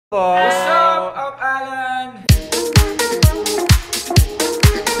What's up, Alan?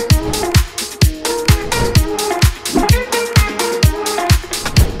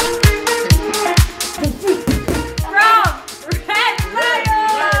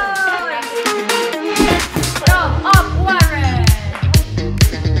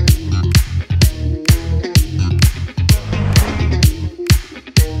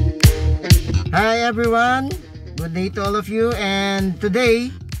 Hi everyone! Good day to all of you, and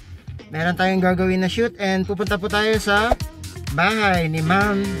today meron tayong gagawin na shoot and pupunta po tayo sa bahay ni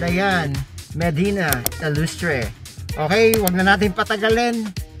Maam Dianne Medina Ilustre. Okay, wag na natin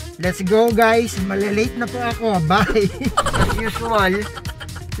patagalin. Let's go guys! Malilate na po ako. Bye! As usual,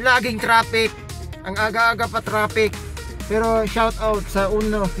 laging traffic. Ang aga-aga pa traffic. Pero shout out sa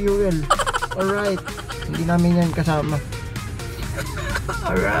Uno Fuel. Alright, hindi namin yan kasama.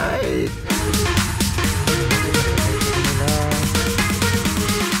 Alright.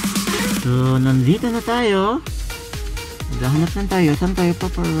 So, nandito na tayo. Maghahanap lang tayo. Saan tayo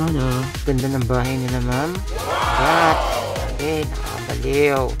paparado? Ganda ng bahay nila, ma'am. But, okay,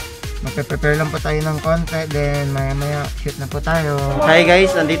 nakabaliw. Magpe-prepare lang po tayo ng konti. Then, maya-maya, shoot na po tayo. Hi guys,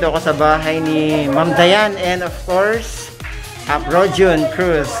 nandito ako sa bahay ni Maam Dianne. And of course, Rodjun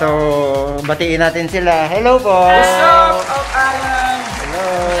Cruz. So, batiin natin sila. Hello po! What's up, Alan? Hello!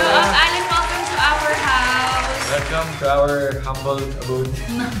 Alan, welcome to our house. Welcome to our humble abode.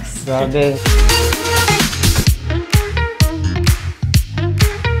 Grabe.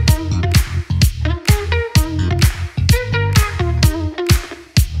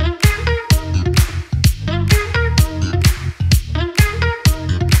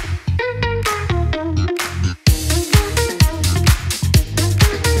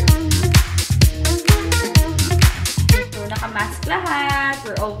 Naka-mask lahat.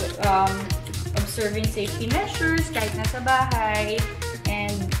 We're all observing safety measures kahit nasa bahay.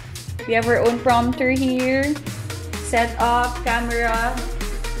 And we have our own prompter here. Set up, camera.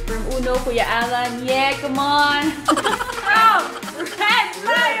 From Uno, Kuya Alan. Yeah, come on! From Red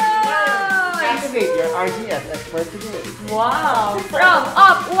Lion! Activate your RGS expert today. Wow! From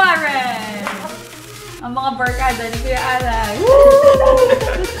Up Warren! Ang mga barkada ni Kuya Alan.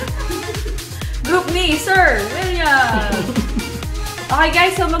 Group ni Sir William! Okay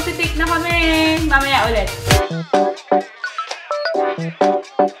guys, so magti-take na kami. Mamaya ulit.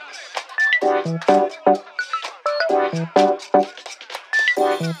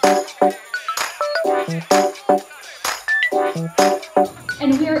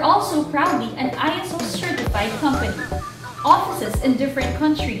 And we are also proudly an ISO certified company. Offices in different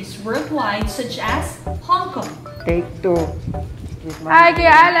countries worldwide such as Hong Kong. Take two. Hi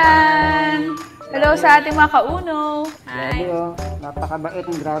Kuya Alan! Hello sa ating mga kauno! Grabe oh, napakabait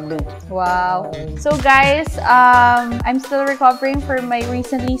ng grabe. Wow! So guys, I'm still recovering for my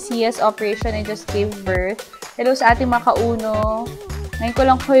recently CS operation. I just gave birth. Hello sa ating mga kauno. Ngayon ko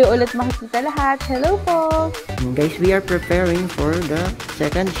lang kayo ulit makikita lahat. Hello po! And guys, we are preparing for the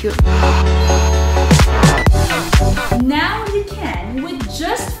second shoot. Now you can with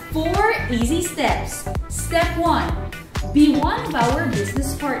just 4 easy steps. Step 1. Be one of our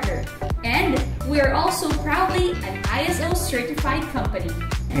business partner. And we are also proudly an ISO certified company.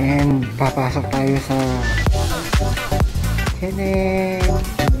 And papasok tayo sa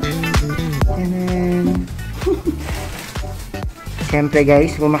Siyempre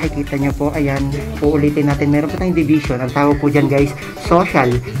guys, kung makikita nyo po, ayan, uulitin natin, meron po tayong division. Ang tawag po dyan guys,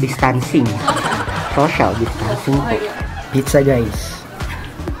 social distancing. Social distancing po. Pizza guys.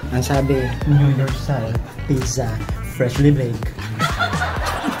 Ang sabi, New York style pizza, freshly baked.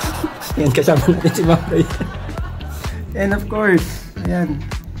 Yan, kasama natin si Maam Dianne. And of course, ayan.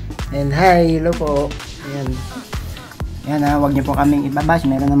 And hi, hello po. Ayan. Ayan ha, huwag niyo po kaming ibabash.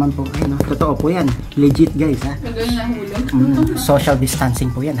 Meron naman po, ayun, totoo po yan. Legit guys ha. Social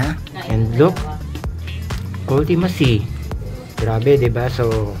distancing po yan ha. And look, Ultimacy. Grabe, diba?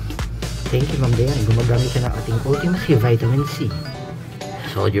 So, thank you Maam Dianne. Gumagamit ka ng ating Ultimacy Vitamin C.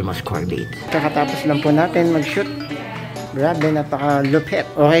 Sodium ascorbate. Kakatapos lang po natin mag-shoot. Grabe, napaka-lupit.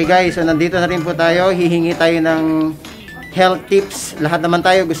 Okay guys, so nandito na rin po tayo. Hihingi tayo ng health tips. Lahat naman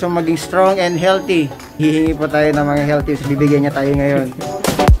tayo gusto maging strong and healthy. Hihingi po tayo ng mga health tips. Bibigyan niya tayo ngayon.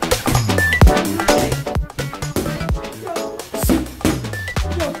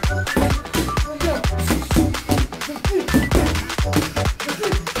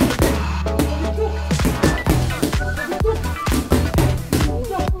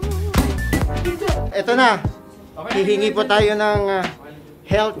 Ito na. Hihingi po tayo ng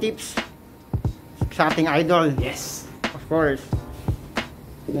health tips sa ating idol. Yes. Of course.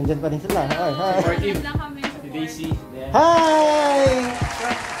 Nandyan pa rin sila. Hi! Hi! Supportive. Si Daisy. Hi!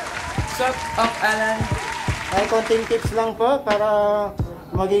 up, Alan? Ay, konting tips lang po para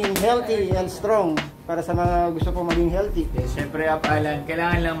maging healthy and strong. Para sa mga gusto po maging healthy. Yes, syempre, Alan,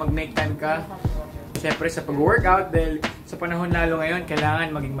 kailangan lang mag-make time ka. Syempre sa pag-workout, dahil sa panahon lalo ngayon, kailangan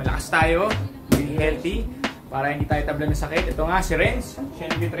maging malakas tayo, maging healthy, para hindi tayo tabla ng sakit. Ito nga, si Renz. Siya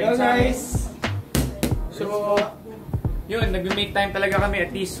nag-train sa amin. So, yun, nag-make time talaga kami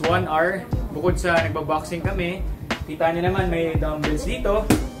at least 1 hour. Bukod sa nagbaboxing kami, kita niyo naman may dumbbells dito.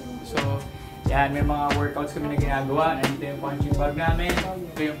 So, yan, may mga workouts kami na ginagawa. Nandito yung punching bag namin.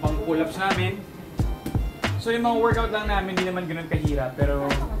 Ito yung pang pull-ups namin. So, yung mga workout lang namin, hindi naman ganun kahirap. Pero,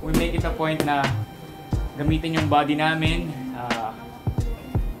 we make it a point na gamitin yung body namin.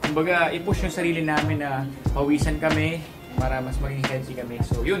 Kumbaga, i-push yung sarili namin na pawisan kami para mas maging healthy kami.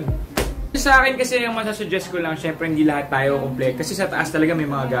 So, yun. Sa akin kasi, yung masasuggest ko lang, syempre hindi lahat tayo complete. Kasi sa taas talaga may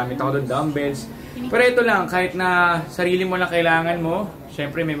mga gamit ako doon, dumbbells. Pero ito lang, kahit na sarili mo lang kailangan mo,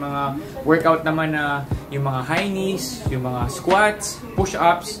 syempre may mga workout naman na yung mga high knees, yung mga squats,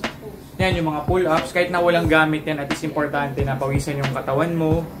 push-ups, yan, yung mga pull-ups. Kahit na walang gamit yan, at least importante na pawisan yung katawan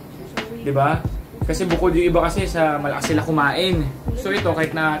mo. 'Di ba? Kasi bukod yung iba kasi sa malakas sila kumain. So ito,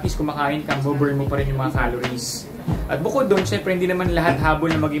 kahit na at least kumakain ka, burn mo pa rin yung mga calories. At bukod doon, syempre hindi naman lahat habol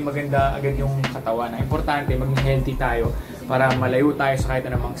na maging maganda agad yung katawan. Ang importante, maging healthy tayo para malayo tayo sa kahit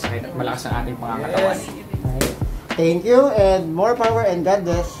anumang sakit at malakas ang ating mga katawan. Yes. Thank you and more power and God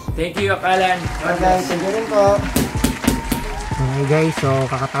bless. Thank you, Alan. Okay, thank you rin po. Okay guys, so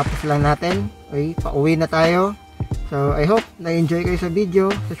kakatapos lang natin. Okay, pauwi na tayo. So I hope na-enjoy kayo sa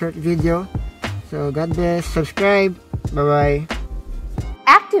video, sa short video. So God bless, subscribe. Bye-bye.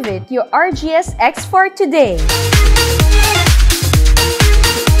 Activate your RGS X4 today.